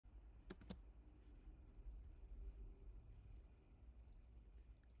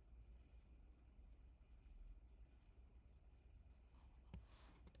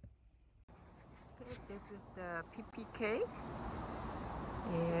This is the PoPyKalay,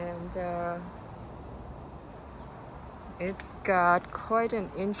 and it's got quite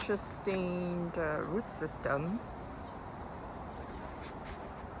an interesting root system.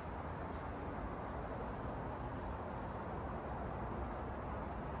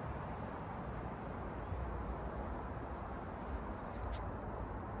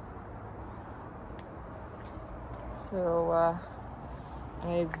 So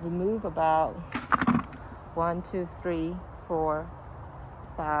I remove about 1, 2, 3, 4,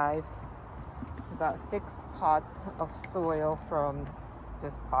 5, about 6 pots of soil from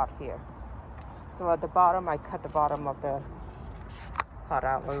this pot here. So at the bottom, I cut the bottom of the pot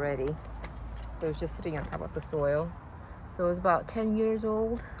out already. So it's just sitting on top of the soil. So it's about 10 years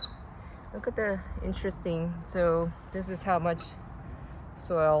old. Look at the interesting. So this is how much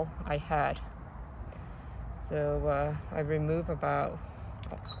soil I had. So I remove about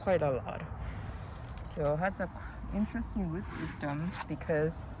quite a lot. So it has an interesting root system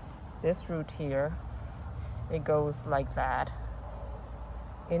because this root here, it goes like that.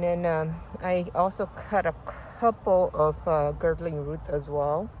 And then I also cut a couple of girdling roots as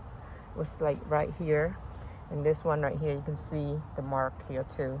well. It was like right here. And this one right here, you can see the mark here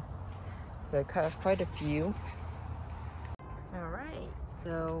too. So I cut quite a few. All right,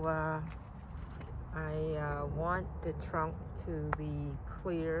 so I want the trunk to be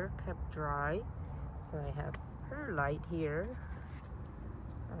clear, kept dry. So I have perlite here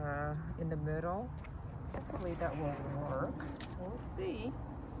in the middle. Hopefully that will work. We'll see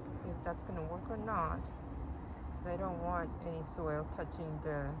if that's gonna work or not. Because I don't want any soil touching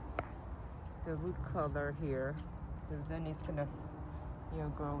the root color here, because then it's gonna,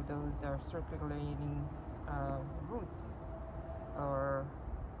 grow those circulating roots or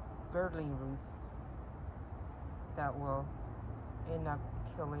girdling roots that will end up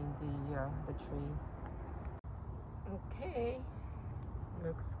killing the tree. Okay,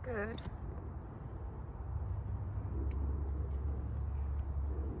 looks good.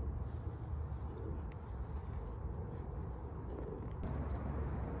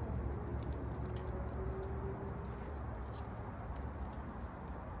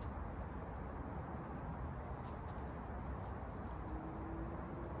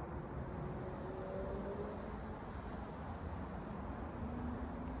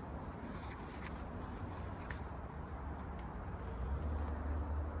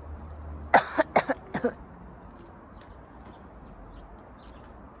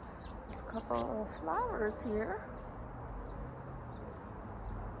 Couple of flowers here.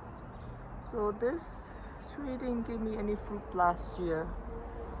 So this tree didn't give me any fruits last year.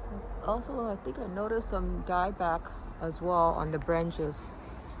 Also, I think I noticed some dieback as well on the branches.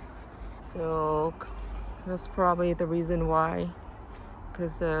 So that's probably the reason why,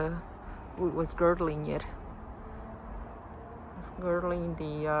 because root was girdling it. It's girdling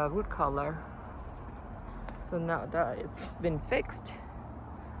the root color. So now that it's been fixed,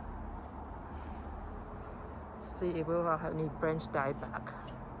 see if we'll have any branch dieback.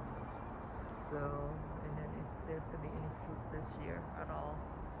 So, and then if there's gonna be any fruits this year at all.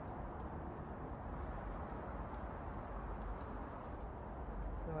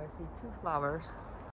 So I see 2 flowers.